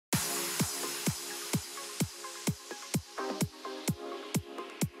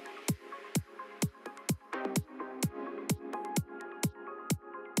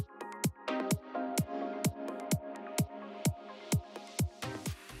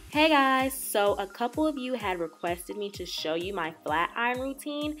Hey guys, so a couple of you had requested me to show you my flat iron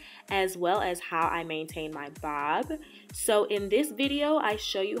routine as well as how I maintain my bob. So in this video, I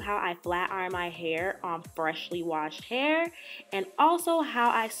show you how I flat iron my hair on freshly washed hair and also how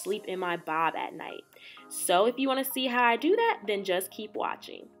I sleep in my bob at night. So if you want to see how I do that, then just keep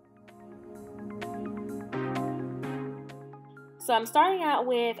watching. So I'm starting out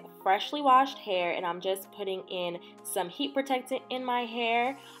with freshly washed hair, and I'm just putting in some heat protectant in my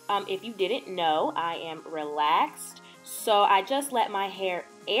hair. If you didn't know, I am relaxed. So I just let my hair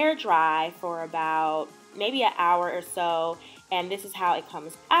air dry for about maybe an hour or so, and this is how it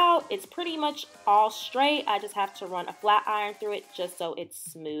comes out. It's pretty much all straight. I just have to run a flat iron through it just so it's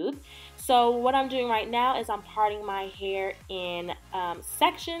smooth. So what I'm doing right now is I'm parting my hair in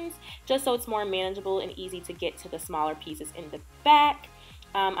sections just so it's more manageable and easy to get to the smaller pieces in the back.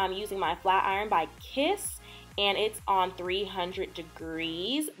 I'm using my flat iron by Kiss, and it's on 300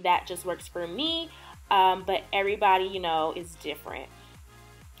 degrees. That just works for me, but everybody, is different.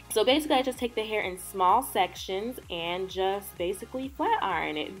 So basically, I just take the hair in small sections and just basically flat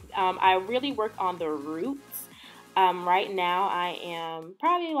iron it. I really work on the roots. Right now, I am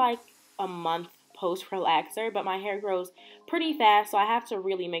probably like a month post relaxer, but my hair grows pretty fast, so I have to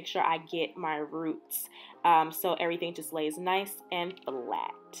really make sure I get my roots so everything just lays nice and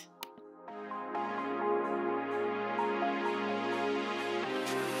flat.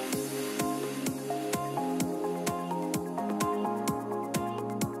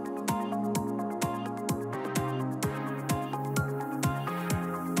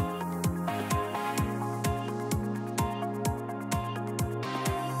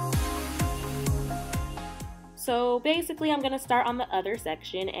 So basically, I'm going to start on the other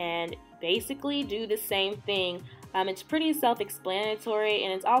section and basically do the same thing. It's pretty self-explanatory,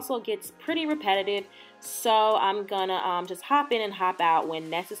 and it also gets pretty repetitive, so I'm going to just hop in and hop out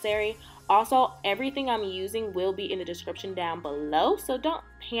when necessary. Also, everything I'm using will be in the description down below, so don't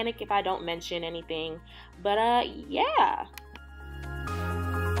panic if I don't mention anything. But yeah.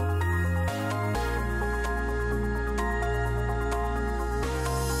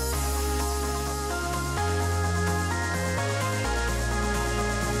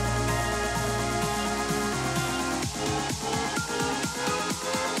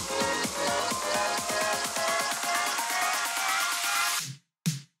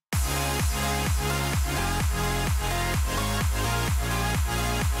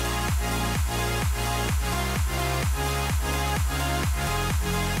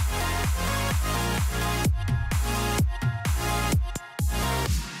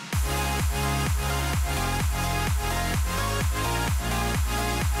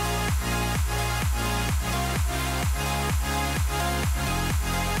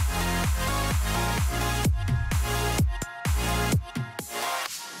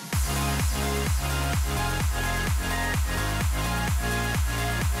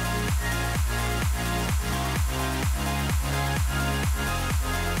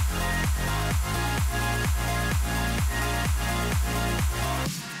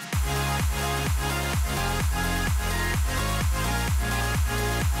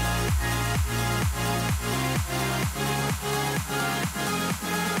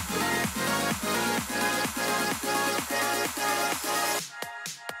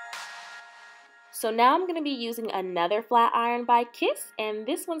 So now I'm going to be using another flat iron by Kiss, and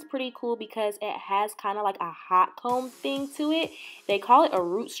this one's pretty cool because it has kind of like a hot comb thing to it. They call it a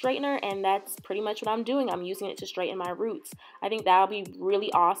root straightener, and that's pretty much what I'm doing. I'm using it to straighten my roots. I think that'll be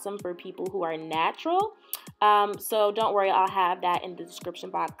really awesome for people who are natural. So don't worry, I'll have that in the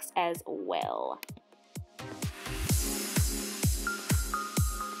description box as well.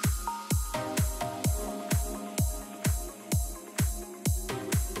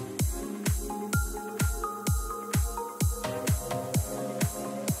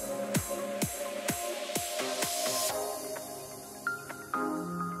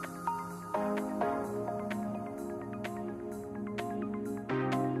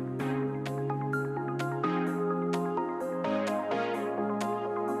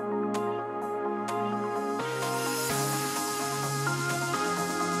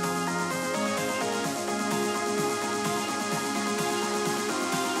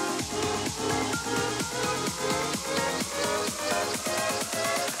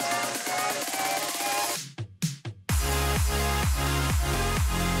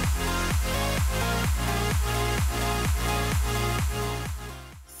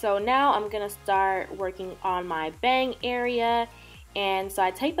 So now I'm going to start working on my bang area, and so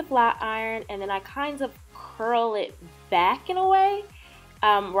I take the flat iron and then I kind of curl it back in a way,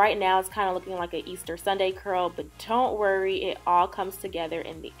 Right now it's kind of looking like an Easter Sunday curl, but don't worry, it all comes together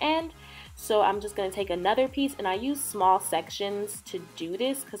in the end. So I'm just going to take another piece, and I use small sections to do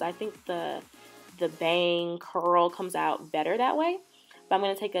this because I think the bang curl comes out better that way. But I'm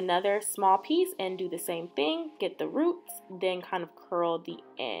going to take another small piece and do the same thing, get the roots, then kind of curl the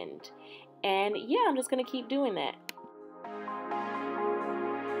end. And yeah, I'm just going to keep doing that.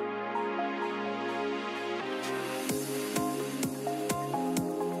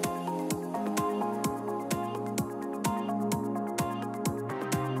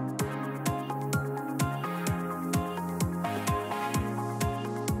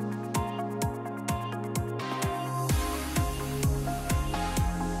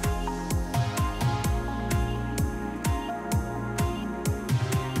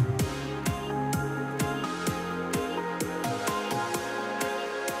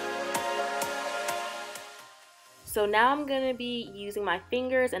 So now I'm going to be using my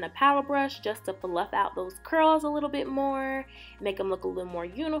fingers and a paddle brush just to fluff out those curls a little bit more, make them look a little more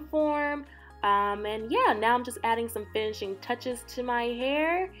uniform. And yeah, now I'm just adding some finishing touches to my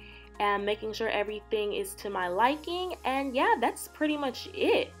hair and making sure everything is to my liking. And yeah, that's pretty much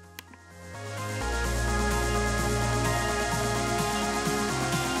it.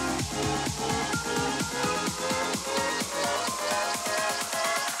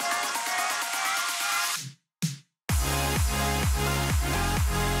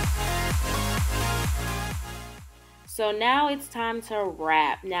 So now it's time to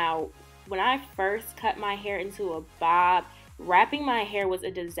wrap. Now, when I first cut my hair into a bob, wrapping my hair was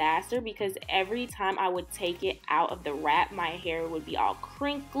a disaster because every time I would take it out of the wrap, my hair would be all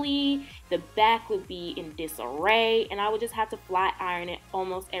crinkly, the back would be in disarray, and I would just have to flat iron it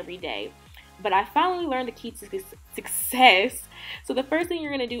almost every day. But I finally learned the key to success. So the first thing you're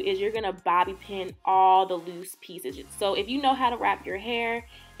going to do is you're going to bobby pin all the loose pieces. So if you know how to wrap your hair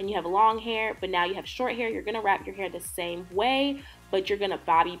and you have long hair, but now you have short hair, you're going to wrap your hair the same way, but you're going to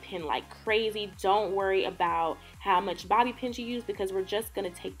bobby pin like crazy. Don't worry about how much bobby pins you use because we're just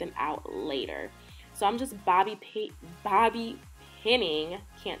going to take them out later. So I'm just bobby pinning,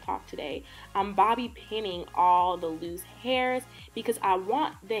 can't talk today. I'm bobby pinning all the loose hairs because I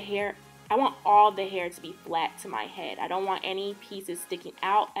want all the hair to be flat to my head. I don't want any pieces sticking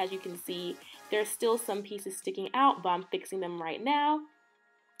out. As you can see, there's still some pieces sticking out, but I'm fixing them right now.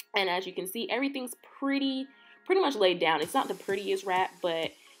 And as you can see, everything's pretty much laid down. It's not the prettiest wrap,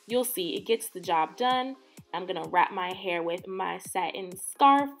 but you'll see it gets the job done. I'm gonna wrap my hair with my satin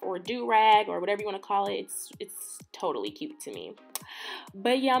scarf or do-rag or whatever you want to call it. It's totally cute to me.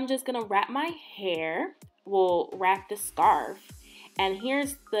 But yeah, I'm just gonna wrap my hair. We'll wrap the scarf. And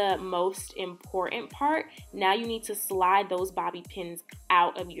here's the most important part. Now you need to slide those bobby pins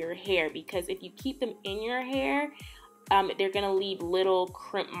out of your hair because if you keep them in your hair, they're going to leave little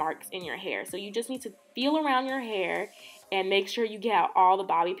crimp marks in your hair. So you just need to feel around your hair and make sure you get out all the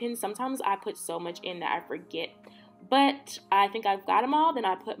bobby pins. Sometimes I put so much in that I forget. But I think I've got them all. Then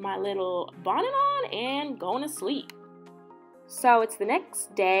I put my little bonnet on and going to sleep. So it's the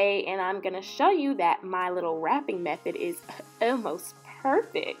next day and I'm going to show you that my little wrapping method is almost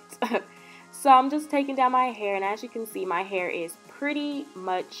perfect. So I'm just taking down my hair, and as you can see, my hair is pretty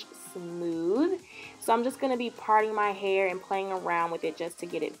much smooth. So I'm just going to be parting my hair and playing around with it just to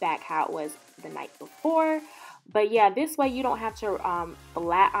get it back how it was the night before. But yeah, this way you don't have to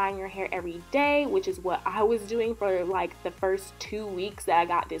flat iron your hair every day, which is what I was doing for like the first 2 weeks that I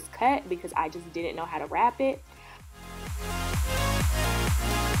got this cut because I just didn't know how to wrap it.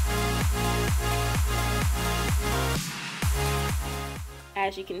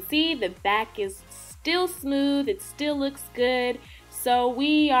 As you can see, the back is still smooth, it still looks good. So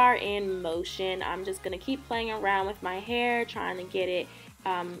we are in motion. I'm just going to keep playing around with my hair, trying to get it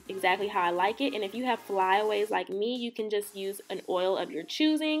exactly how I like it. And if you have flyaways like me, you can just use an oil of your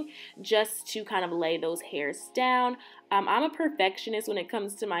choosing just to kind of lay those hairs down. I'm a perfectionist when it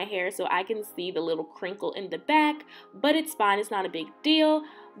comes to my hair, so I can see the little crinkle in the back, but it's fine. It's not a big deal.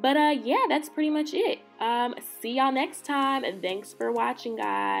 But yeah, that's pretty much it. See y'all next time, and thanks for watching,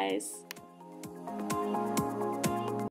 guys.